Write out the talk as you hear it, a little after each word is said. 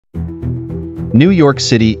New York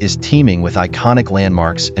City is teeming with iconic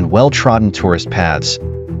landmarks and well-trodden tourist paths,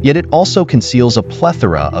 yet it also conceals a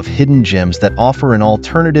plethora of hidden gems that offer an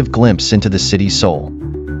alternative glimpse into the city's soul.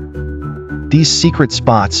 These secret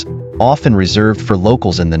spots, often reserved for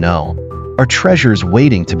locals in the know, are treasures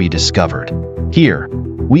waiting to be discovered. Here,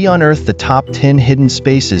 we unearth the top 10 hidden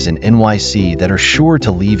spaces in NYC that are sure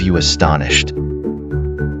to leave you astonished.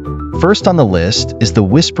 First on the list is the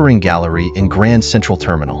Whispering Gallery in Grand Central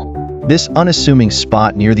Terminal. This unassuming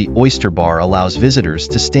spot near the Oyster Bar allows visitors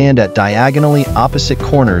to stand at diagonally opposite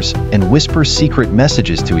corners and whisper secret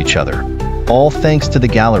messages to each other, all thanks to the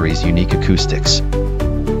gallery's unique acoustics.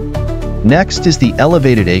 Next is the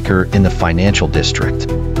Elevated Acre in the Financial District.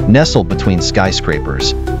 Nestled between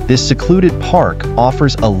skyscrapers, this secluded park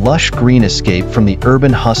offers a lush green escape from the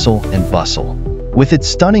urban hustle and bustle. With its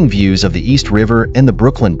stunning views of the East River and the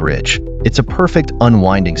Brooklyn Bridge, it's a perfect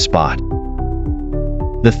unwinding spot.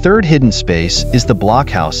 The third hidden space is the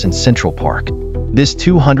Blockhouse in Central Park. This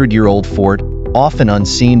 200-year-old fort, often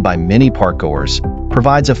unseen by many parkgoers,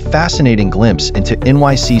 provides a fascinating glimpse into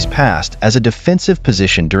NYC's past as a defensive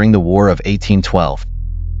position during the War of 1812.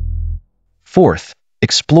 Fourth,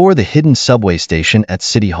 explore the hidden subway station at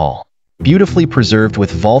City Hall. Beautifully preserved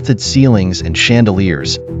with vaulted ceilings and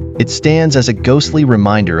chandeliers, it stands as a ghostly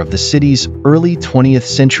reminder of the city's early 20th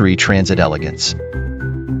century transit elegance.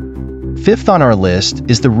 Fifth on our list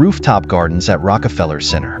is the rooftop gardens at Rockefeller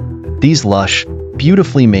Center. These lush,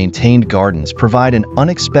 beautifully maintained gardens provide an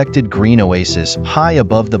unexpected green oasis high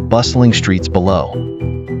above the bustling streets below.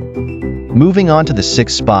 Moving on to the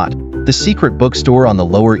sixth spot, the Secret Bookstore on the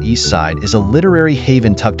Lower East Side is a literary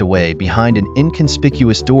haven tucked away behind an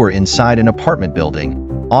inconspicuous door inside an apartment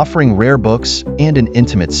building, offering rare books and an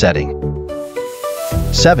intimate setting.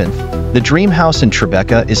 Seventh, the Dream House in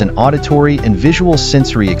Tribeca is an auditory and visual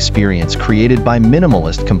sensory experience created by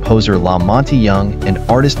minimalist composer La Monte Young and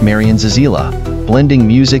artist Marian Zazila, blending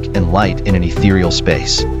music and light in an ethereal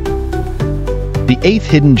space. The eighth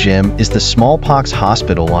hidden gem is the Smallpox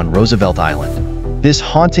Hospital on Roosevelt Island. This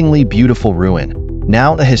hauntingly beautiful ruin,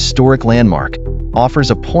 now a historic landmark,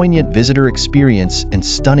 offers a poignant visitor experience and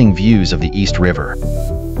stunning views of the East River.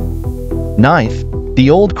 Ninth, the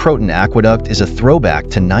Old Croton Aqueduct is a throwback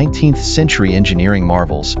to 19th century engineering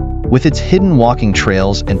marvels, with its hidden walking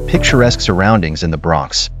trails and picturesque surroundings in the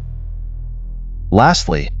Bronx.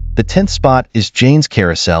 Lastly, the 10th spot is Janes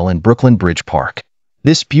Carousel in Brooklyn Bridge Park.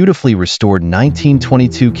 This beautifully restored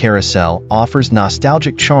 1922 carousel offers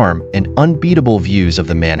nostalgic charm and unbeatable views of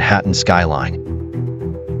the Manhattan skyline.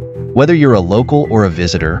 Whether you're a local or a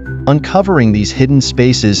visitor, uncovering these hidden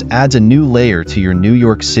spaces adds a new layer to your New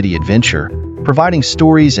York City adventure, providing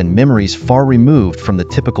stories and memories far removed from the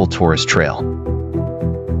typical tourist trail.